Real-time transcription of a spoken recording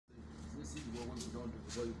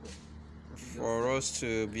For us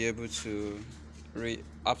to be able to read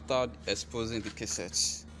after exposing the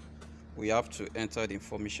cassettes, we have to enter the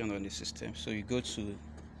information on the system. So you go to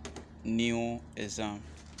new exam,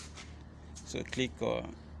 so click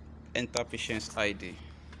on enter patient's ID,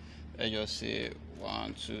 and just say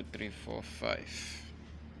 1 2 3 4 5,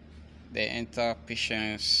 then enter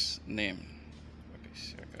patient's name.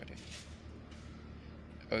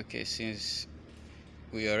 Okay, since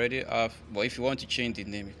we already have, but if you want to change the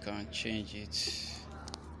name, you can change it.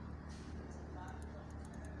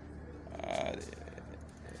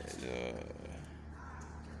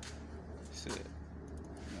 So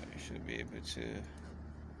you should be able to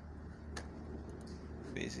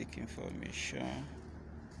basic information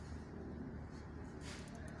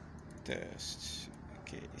test.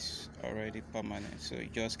 Okay, it's already permanent, so you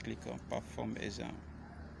just click on perform exam.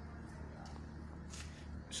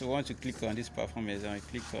 So once you click on this perform exam, you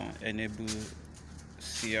click on enable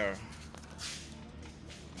CR,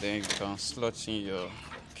 then you can slot in your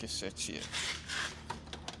cassette here.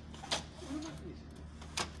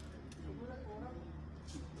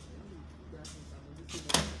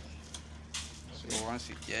 So once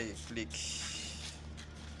you get, you click.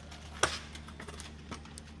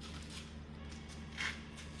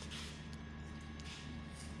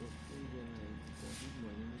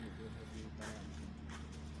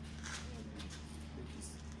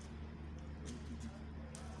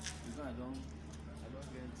 I don't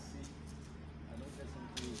get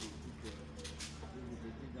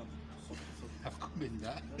something I've come in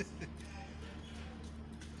that.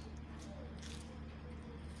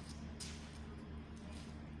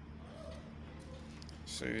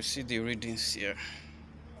 So you see the readings here.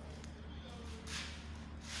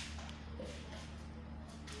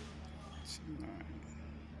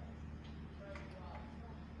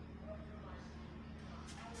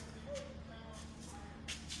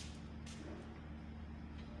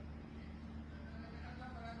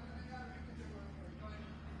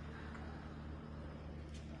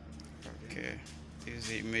 Okay, this is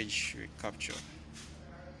the image we capture.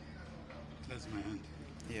 That's my hand.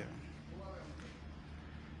 Yeah.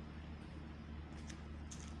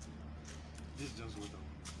 This is just what I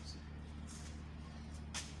want to see.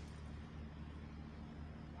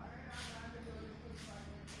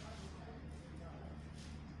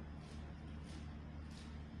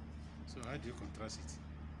 So how do you contrast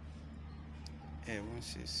it?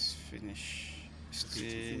 Once it's finished,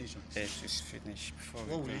 it's finished before what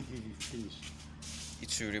we will can. it give you finish? It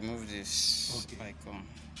will remove this icon.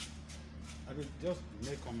 I will just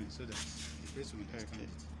make comments so that the person will understand it.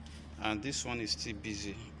 And this one is still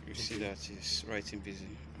busy. You see that it's writing busy.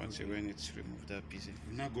 Until when it's removed that busy.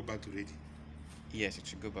 You now go back to ready. Yes,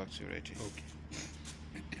 it will go back to ready. Okay.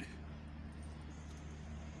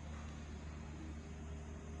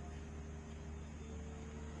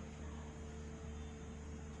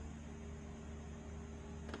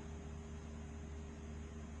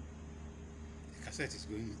 The cassette is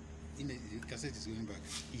going. The cassette is going back.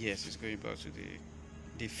 Yes, it's going back to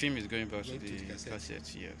the film is going back to the cassette.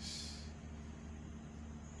 cassette. Yes.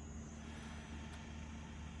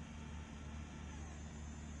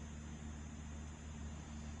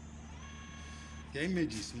 The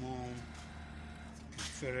image is more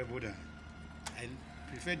preferable than. I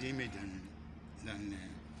prefer the image than.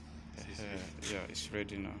 Yeah, it's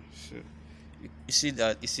ready now. So you see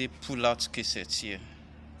that it's a pull out cassette here.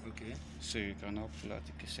 Okay. So you can now pull out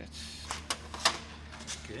the cassette.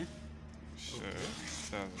 Okay. So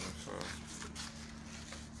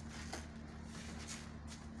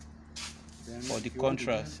that's for the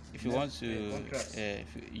contrast. If you want to,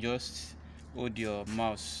 if you just hold your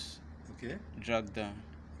mouse, okay, drag down,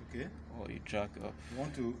 okay, or you drag up. You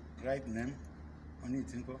want to write name on it,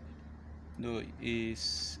 Inko? No,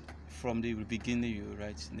 it's from the beginning you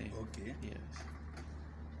write name. Okay. Yes.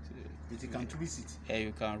 So, but you can twist it. Yeah,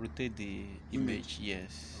 you can rotate the image.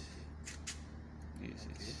 Yes. Okay.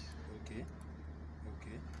 Yes. Okay.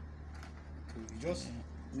 Okay. So you just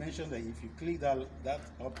mention that if you click that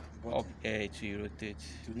up button, it will rotate.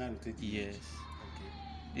 To now rotate. Yes. Okay.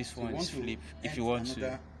 This so one is flip. If you want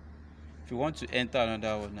to enter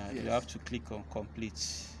another one now, you have to click on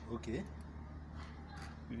complete. Okay.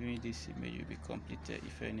 Maybe this image will be completed.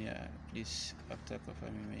 If any, please after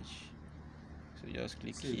confirm image. So just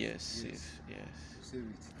click save. Yes, save. Yes. Save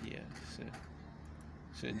it. Yeah.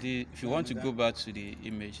 So if you want to go back to the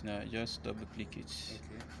image now, just double click it.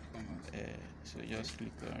 Okay. So just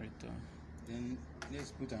click on return. Then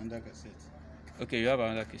let's put another cassette. Okay, you have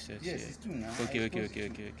another cassette. Yes, it's two now. Okay.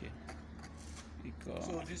 Because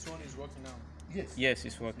so this one is working now? Yes. Yes,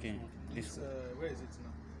 it's working. Where is it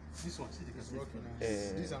now? This one, see the cassette.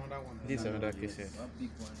 This is another one. This is another cassette. One big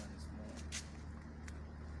one and a small.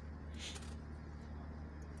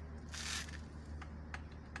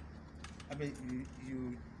 I mean,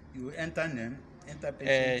 you enter name, enter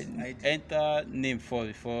patient ID. Enter name first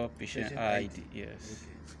before patient ID. Yes.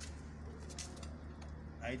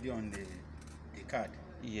 Okay. ID on the card.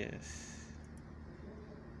 Yes.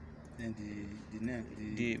 Then the name.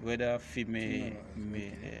 The whether female,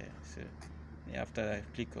 Female, male. okay. So after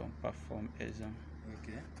that, click on perform exam.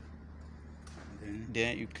 Okay. And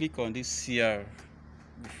Then you click on this CR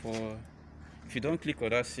before. If you don't click on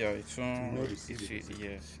that CR, it won't not receive receive it. it.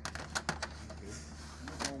 Yes.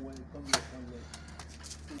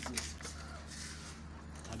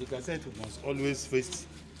 And the cassette must always face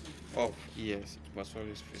Up. Yes. It must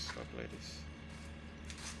always face up like this.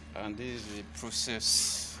 And this is the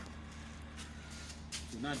process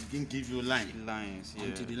to now begin give you line lines. Yeah.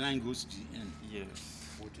 until the line goes to the end. Yes.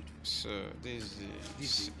 What to do. So this is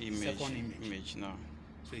This is the the image, second image. now.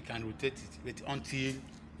 So you can rotate it, but until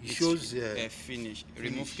it shows finish.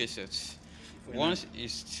 Remove finish. cassettes. For Once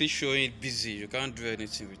it's still showing busy, you can't do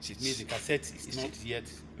anything with it. means the cassette is It's not yet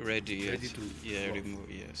ready yet. ready to work. remove.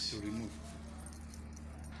 Yes. to remove.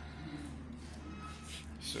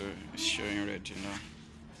 So it's showing ready now.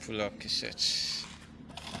 Pull up cassettes.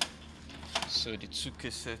 So the two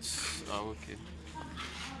cassettes are okay.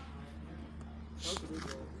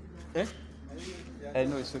 I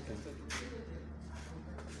know it's okay.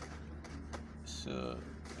 So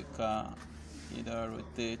you can either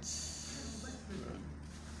rotate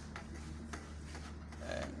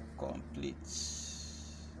and complete.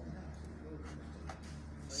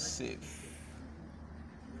 Save.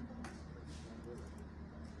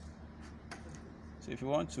 So if you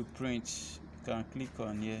want to print, you can click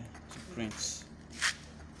on here to print.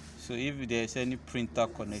 So if there's any printer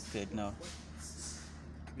connected now,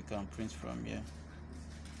 you can print from here.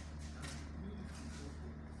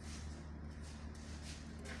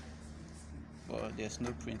 But there's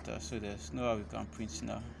no printer, so there's no how we can print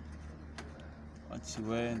now until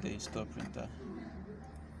when they install printer.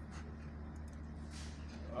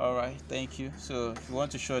 Alright, thank you. So if you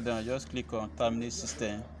want to shut down, just click on terminate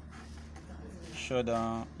system, shut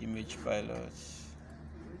down image pilot,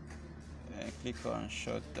 and click on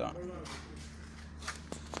shut down.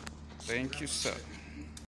 Thank you, sir.